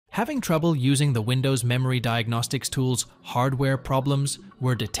Having trouble using the Windows Memory Diagnostics tool's Hardware Problems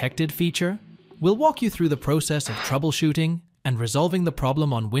Were Detected feature? We'll walk you through the process of troubleshooting and resolving the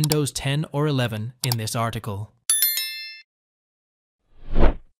problem on Windows 10 or 11 in this article.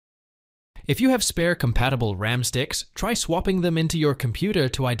 If you have spare compatible RAM sticks, try swapping them into your computer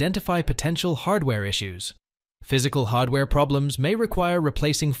to identify potential hardware issues. Physical hardware problems may require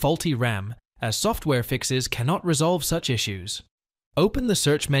replacing faulty RAM, as software fixes cannot resolve such issues. Open the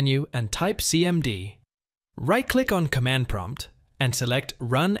search menu and type CMD. Right-click on Command Prompt and select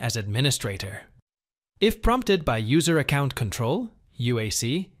Run as Administrator. If prompted by User Account Control,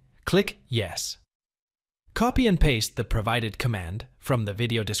 UAC, click Yes. Copy and paste the provided command from the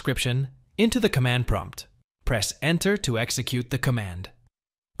video description into the command prompt. Press Enter to execute the command.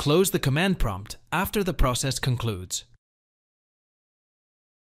 Close the command prompt after the process concludes.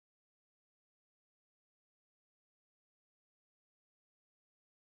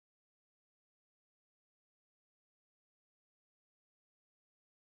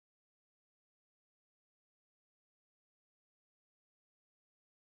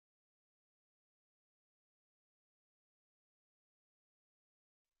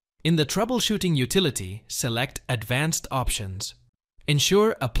 In the troubleshooting utility, select Advanced Options.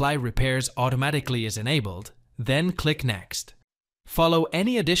 Ensure Apply Repairs automatically is enabled, then click Next. Follow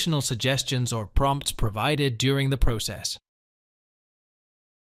any additional suggestions or prompts provided during the process.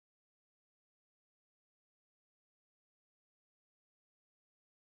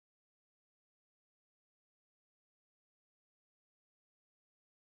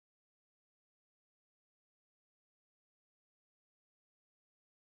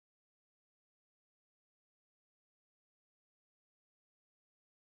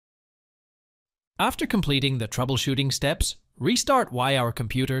 After completing the troubleshooting steps, restart our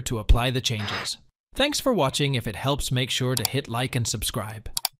computer to apply the changes. Thanks for watching. If it helps, make sure to hit like and subscribe.